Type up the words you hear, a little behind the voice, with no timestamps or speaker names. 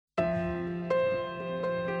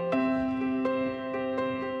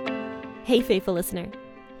Hey, faithful listener.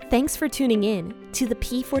 Thanks for tuning in to the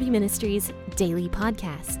P40 Ministries Daily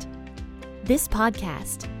Podcast. This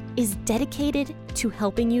podcast is dedicated to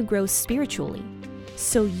helping you grow spiritually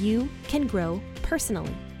so you can grow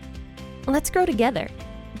personally. Let's grow together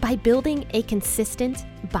by building a consistent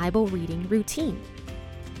Bible reading routine.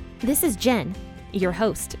 This is Jen, your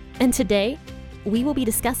host, and today we will be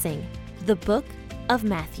discussing the book of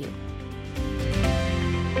Matthew.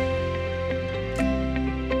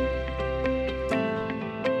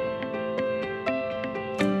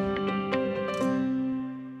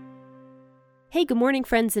 Hey, good morning,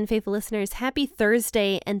 friends and faithful listeners. Happy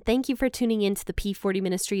Thursday, and thank you for tuning in to the P40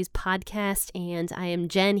 Ministries podcast, and I am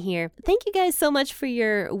Jen here. Thank you guys so much for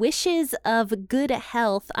your wishes of good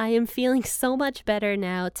health. I am feeling so much better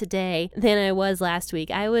now today than I was last week.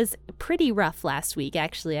 I was pretty rough last week,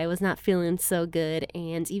 actually. I was not feeling so good,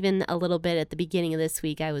 and even a little bit at the beginning of this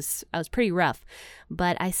week, I was pretty rough.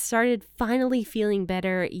 But I started finally feeling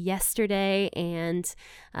better yesterday, and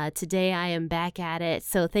today I am back at it.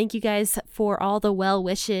 So thank you guys for all the well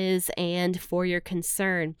wishes and for your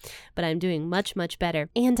concern. But I'm doing much, much better.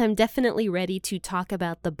 And I'm definitely ready to talk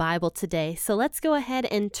about the Bible today. So let's go ahead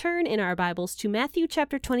and turn in our Bibles to Matthew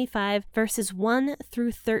chapter 25, verses 1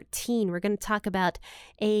 through 13. We're going to talk about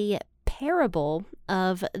a parable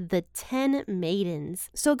of the 10 maidens.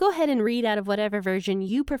 So go ahead and read out of whatever version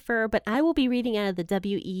you prefer, but I will be reading out of the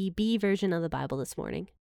WEB version of the Bible this morning.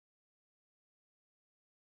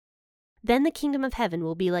 Then the kingdom of heaven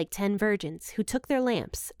will be like 10 virgins who took their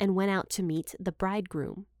lamps and went out to meet the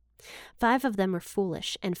bridegroom. 5 of them were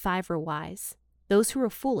foolish and 5 were wise. Those who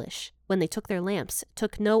were foolish, when they took their lamps,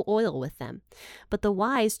 took no oil with them, but the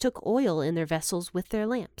wise took oil in their vessels with their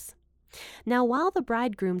lamps. Now while the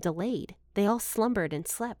bridegroom delayed, they all slumbered and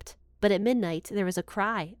slept. But at midnight there was a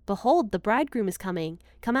cry, "Behold, the bridegroom is coming!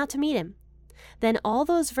 Come out to meet him!" Then all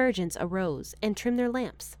those virgins arose and trimmed their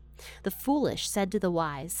lamps. The foolish said to the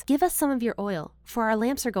wise, "Give us some of your oil, for our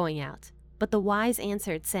lamps are going out." But the wise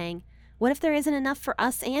answered, saying, "What if there isn't enough for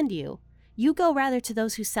us and you? You go rather to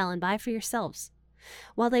those who sell and buy for yourselves."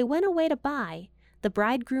 While they went away to buy, the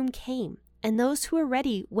bridegroom came, and those who were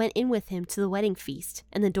ready went in with him to the wedding feast,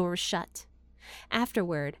 and the door was shut.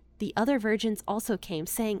 Afterward, the other virgins also came,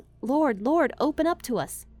 saying, "Lord, Lord, open up to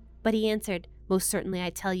us." But he answered, "Most certainly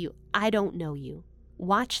I tell you, I don't know you.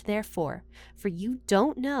 Watch therefore, for you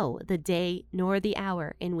don't know the day nor the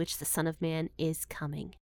hour in which the Son of Man is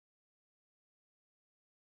coming."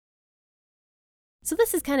 So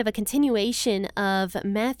this is kind of a continuation of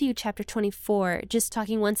Matthew chapter 24, just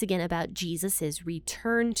talking once again about Jesus'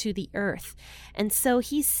 return to the earth. And so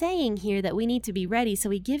he's saying here that we need to be ready.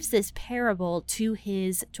 So he gives this parable to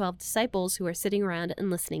his 12 disciples who are sitting around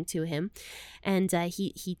and listening to him. And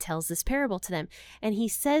he tells this parable to them. And he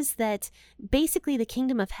says that basically the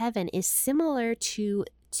kingdom of heaven is similar to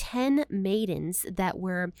 10 maidens that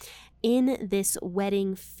were in this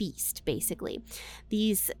wedding feast, basically.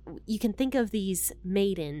 You can think of these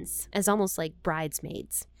maidens as almost like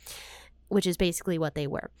bridesmaids, which is basically what they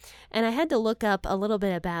were. And I had to look up a little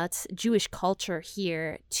bit about Jewish culture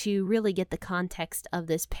here to really get the context of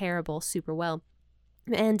this parable super well.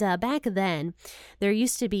 And back then, there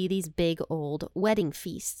used to be these big old wedding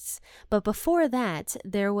feasts. But before that,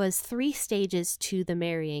 there was 3 stages to the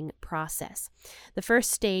marrying process. The first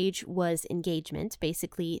stage was engagement.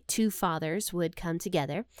 Basically, 2 fathers would come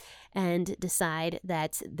together and decide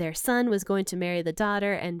that their son was going to marry the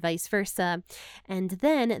daughter and vice versa. And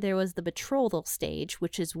then there was the betrothal stage,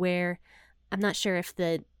 which is where, I'm not sure if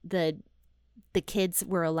the kids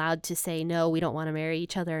were allowed to say, no, we don't want to marry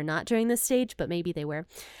each other or not during this stage, but maybe they were.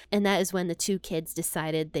 And that is when the 2 kids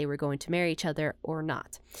decided they were going to marry each other or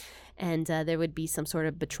not. And there would be some sort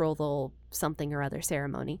of betrothal something or other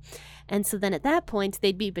ceremony. And so then at that point,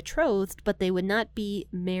 they'd be betrothed, but they would not be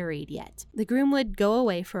married yet. The groom would go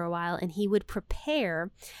away for a while and he would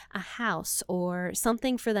prepare a house or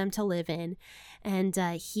something for them to live in. And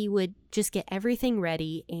he would just get everything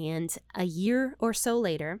ready. And a year or so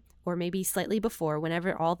later, or maybe slightly before,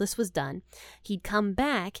 whenever all this was done, he'd come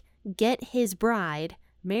back, get his bride,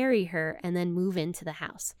 marry her, and then move into the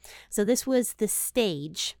house. So this was the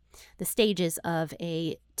stages of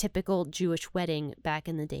a typical Jewish wedding back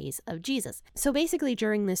in the days of Jesus. So basically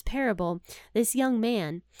during this parable, this young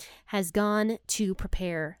man has gone to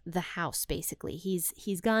prepare the house, basically.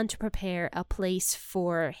 He's gone to prepare a place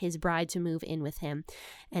for his bride to move in with him,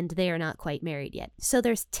 and they are not quite married yet. So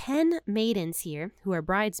there's 10 maidens here who are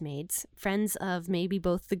bridesmaids, friends of maybe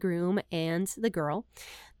both the groom and the girl.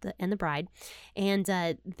 and the bride, and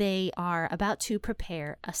they are about to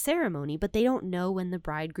prepare a ceremony, but they don't know when the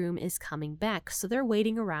bridegroom is coming back. So they're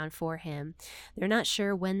waiting around for him. They're not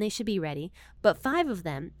sure when they should be ready. But 5 of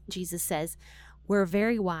them, Jesus says, were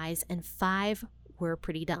very wise, and 5 were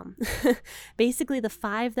pretty dumb. Basically, the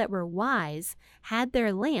 5 that were wise had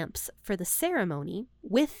their lamps for the ceremony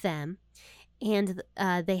with them, and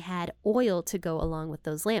they had oil to go along with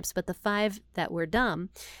those lamps. But the 5 that were dumb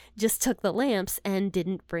just took the lamps and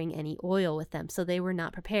didn't bring any oil with them. So they were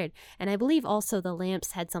not prepared. And I believe also the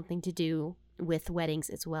lamps had something to do with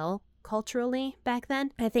weddings as well, culturally back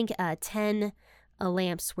then. I think 10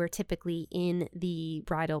 lamps were typically in the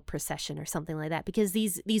bridal procession or something like that, because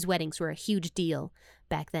these weddings were a huge deal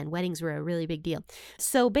back then. Weddings were a really big deal.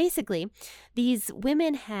 So basically, these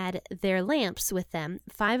women had their lamps with them.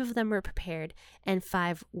 5 of them were prepared and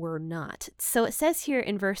 5 were not. So it says here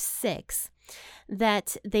in verse 6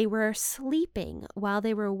 that they were sleeping while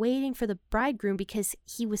they were waiting for the bridegroom because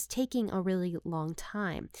he was taking a really long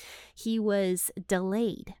time. He was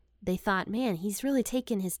delayed. They thought, man, he's really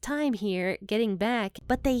taking his time here getting back.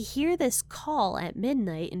 But they hear this call at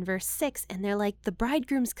midnight in verse 6, and they're like, the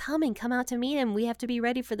bridegroom's coming. Come out to meet him. We have to be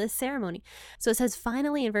ready for this ceremony. So it says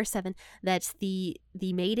finally in verse 7 that the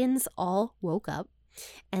maidens all woke up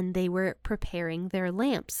and they were preparing their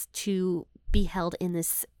lamps to be held in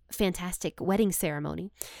this fantastic wedding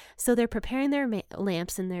ceremony. So they're preparing their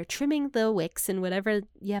lamps and they're trimming the wicks and whatever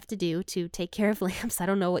you have to do to take care of lamps. I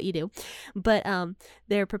don't know what you do, but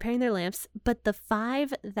they're preparing their lamps. But the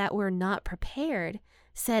 5 that were not prepared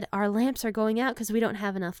said, our lamps are going out because we don't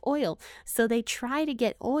have enough oil. So they try to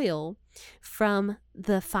get oil from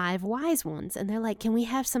the 5 wise ones. And they're like, can we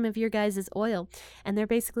have some of your guys' oil? And they're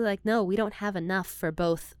basically like, no, we don't have enough for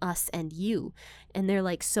both us and you. And they're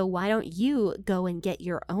like, so why don't you go and get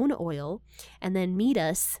your own oil and then meet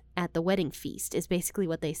us at the wedding feast, is basically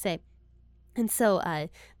what they say. And so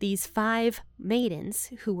these 5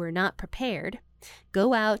 maidens who were not prepared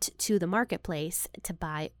go out to the marketplace to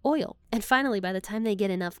buy oil. And finally, by the time they get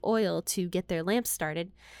enough oil to get their lamps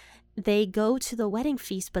started, they go to the wedding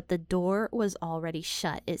feast, but the door was already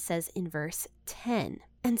shut. It says in verse 10.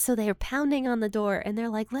 And so they are pounding on the door and they're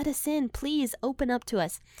like, let us in, please open up to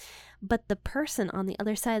us. But the person on the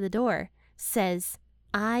other side of the door says,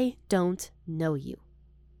 I don't know you.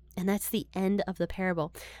 And that's the end of the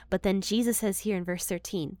parable. But then Jesus says here in verse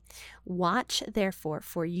 13, watch therefore,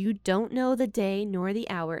 for you don't know the day nor the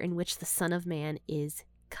hour in which the Son of Man is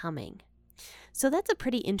coming. So that's a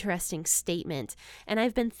pretty interesting statement. And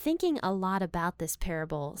I've been thinking a lot about this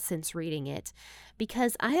parable since reading it,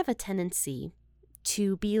 because I have a tendency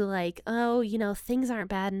to be like, oh, things aren't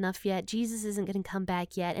bad enough yet. Jesus isn't going to come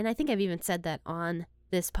back yet. And I think I've even said that on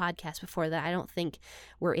this podcast before, that I don't think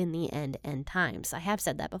we're in the end times. I have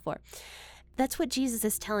said that before. That's what Jesus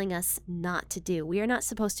is telling us not to do. We are not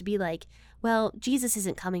supposed to be like, well, Jesus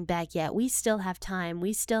isn't coming back yet. We still have time.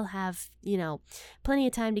 We still have, plenty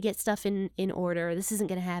of time to get stuff in order. This isn't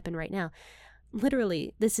going to happen right now.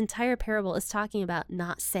 Literally, this entire parable is talking about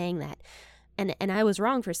not saying that. And I was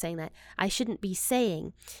wrong for saying that. I shouldn't be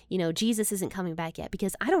saying, Jesus isn't coming back yet,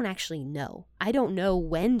 because I don't actually know. I don't know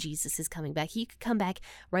when Jesus is coming back. He could come back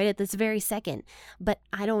right at this very second, but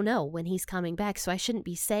I don't know when he's coming back. So I shouldn't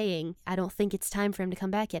be saying, I don't think it's time for him to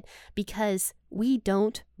come back yet, because we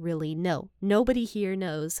don't really know. Nobody here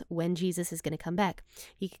knows when Jesus is going to come back.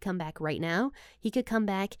 He could come back right now. He could come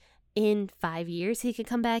back in 5 years. He could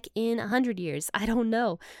come back in 100 years. I don't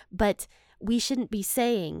know. But we shouldn't be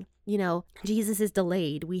saying, Jesus is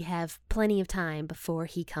delayed. We have plenty of time before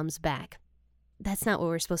he comes back. That's not what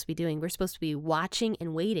we're supposed to be doing. We're supposed to be watching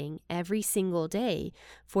and waiting every single day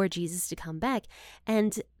for Jesus to come back.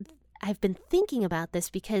 And I've been thinking about this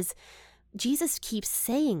because Jesus keeps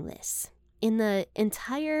saying this in the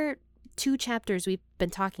entire 2 chapters we've been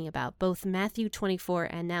talking about, both Matthew 24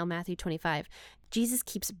 and now Matthew 25. Jesus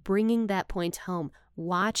keeps bringing that point home.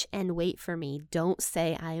 Watch and wait for me. Don't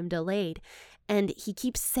say I am delayed. And he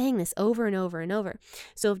keeps saying this over and over and over.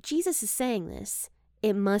 So if Jesus is saying this,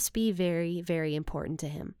 it must be very, very important to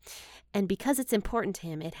him. And because it's important to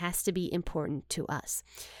him, it has to be important to us.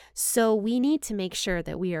 So we need to make sure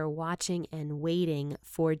that we are watching and waiting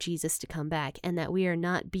for Jesus to come back, and that we are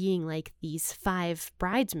not being like these 5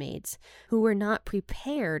 bridesmaids who were not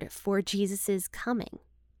prepared for Jesus's coming.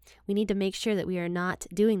 We need to make sure that we are not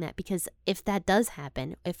doing that, because if that does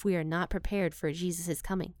happen, if we are not prepared for Jesus's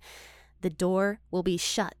coming, the door will be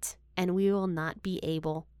shut and we will not be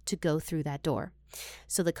able to go through that door.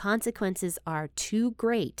 So the consequences are too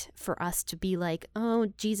great for us to be like,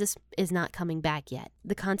 oh, Jesus is not coming back yet.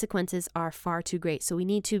 The consequences are far too great. So we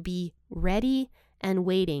need to be ready and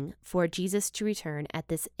waiting for Jesus to return at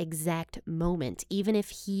this exact moment, even if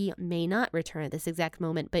he may not return at this exact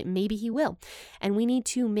moment, but maybe he will. And we need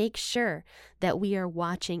to make sure that we are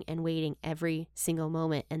watching and waiting every single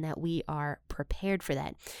moment and that we are prepared for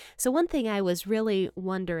that. So one thing I was really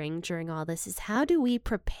wondering during all this is, how do we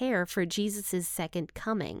prepare for Jesus' second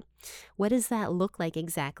coming? What does that look like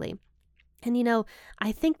exactly? And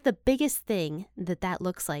I think the biggest thing that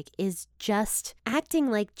looks like is just acting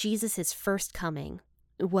like Jesus' first coming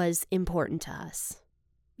was important to us.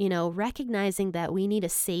 Recognizing that we need a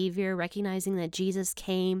savior, recognizing that Jesus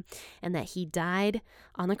came and that he died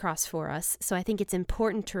on the cross for us. So I think it's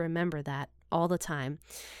important to remember that all the time.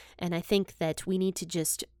 And I think that we need to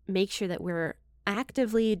just make sure that we're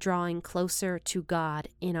actively drawing closer to God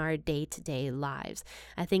in our day-to-day lives.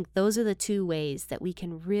 I think those are the two ways that we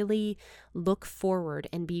can really look forward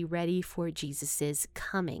and be ready for Jesus's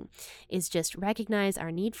coming, is just recognize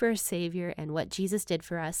our need for a savior and what Jesus did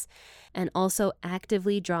for us, and also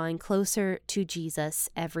actively drawing closer to Jesus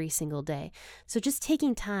every single day. So just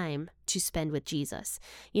taking time to spend with Jesus.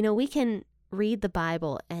 We can read the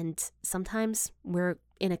Bible and sometimes we're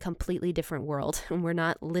in a completely different world and we're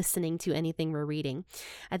not listening to anything we're reading.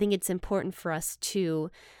 I think it's important for us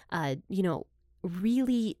to,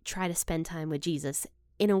 really try to spend time with Jesus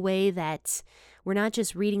in a way that we're not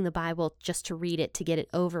just reading the Bible just to read it, to get it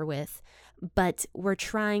over with, but we're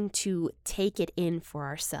trying to take it in for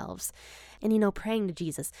ourselves. And, praying to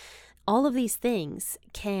Jesus. All of these things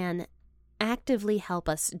can actively help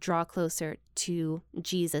us draw closer to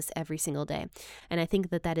Jesus every single day. And I think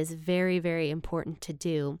that is very, very important to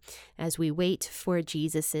do as we wait for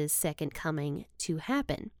Jesus's second coming to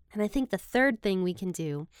happen. And I think the third thing we can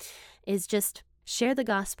do is just share the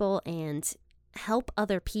gospel and help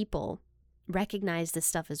other people recognize this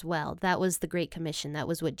stuff as well. That was the Great Commission. That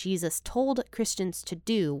was what Jesus told Christians to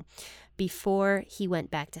do before he went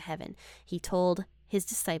back to heaven. He told his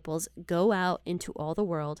disciples, go out into all the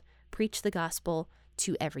world, preach the gospel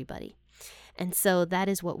to everybody. And so that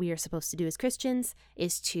is what we are supposed to do as Christians,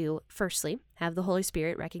 is to firstly have the Holy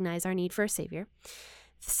Spirit recognize our need for a savior.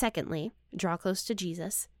 Secondly, draw close to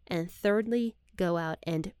Jesus. And thirdly, go out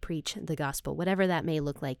and preach the gospel, whatever that may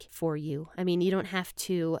look like for you. I mean, you don't have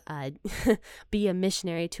to be a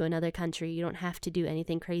missionary to another country. You don't have to do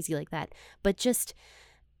anything crazy like that. But just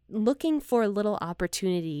looking for little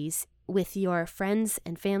opportunities with your friends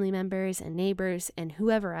and family members and neighbors and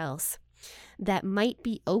whoever else that might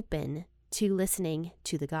be open to listening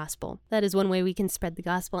to the gospel. That is one way we can spread the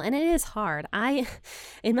gospel, and it is hard.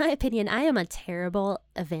 In my opinion, I am a terrible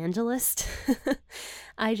evangelist.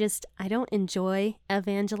 I don't enjoy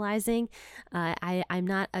evangelizing. I'm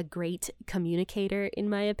not a great communicator, in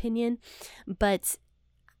my opinion, but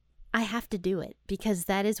I have to do it because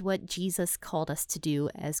that is what Jesus called us to do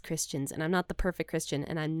as Christians. And I'm not the perfect Christian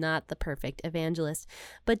and I'm not the perfect evangelist,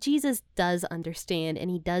 but Jesus does understand and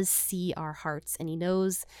he does see our hearts and he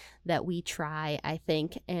knows that we try, I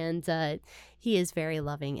think, and he is very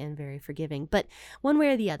loving and very forgiving. But one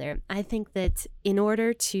way or the other, I think that in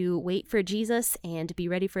order to wait for Jesus and be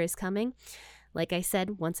ready for his coming, like I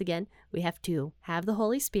said, once again, we have to have the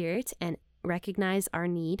Holy Spirit and recognize our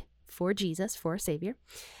need for Jesus, for a Savior.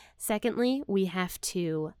 Secondly, we have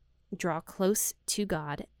to draw close to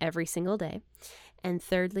God every single day. And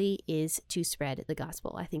thirdly is to spread the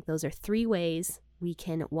gospel. I think those are three ways we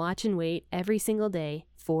can watch and wait every single day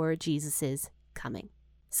for Jesus's coming.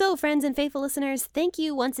 So, friends and faithful listeners, thank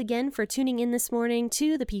you once again for tuning in this morning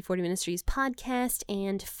to the P40 Ministries podcast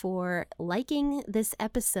and for liking this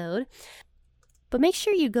episode. But make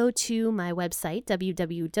sure you go to my website,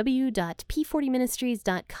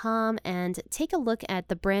 www.p40ministries.com, and take a look at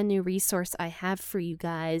the brand new resource I have for you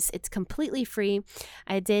guys. It's completely free.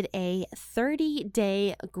 I did a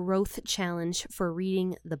 30-day growth challenge for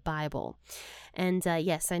reading the Bible. And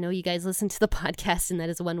yes, I know you guys listen to the podcast, and that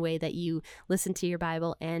is one way that you listen to your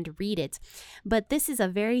Bible and read it. But this is a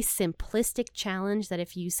very simplistic challenge that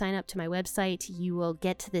if you sign up to my website, you will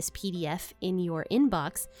get to this PDF in your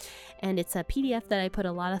inbox. And it's a PDF that I put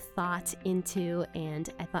a lot of thought into, and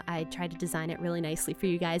I thought I'd try to design it really nicely for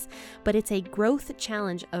you guys. But it's a growth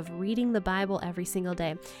challenge of reading the Bible every single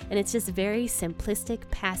day. And it's just very simplistic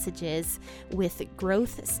passages with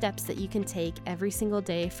growth steps that you can take every single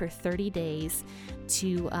day for 30 days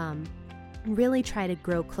to really try to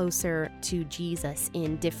grow closer to Jesus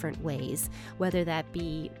in different ways, whether that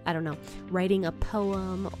be, writing a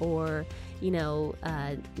poem or,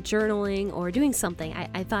 journaling or doing something.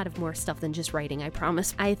 I thought of more stuff than just writing, I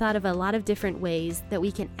promise. I thought of a lot of different ways that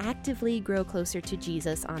we can actively grow closer to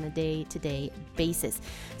Jesus on a day-to-day basis.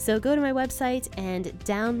 So go to my website and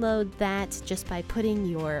download that just by putting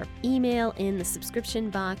your email in the subscription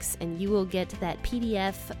box, and you will get that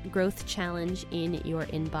PDF growth challenge in your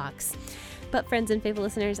inbox. But friends and faithful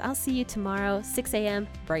listeners, I'll see you tomorrow, 6 a.m.,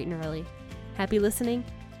 bright and early. Happy listening,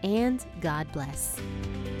 and God bless.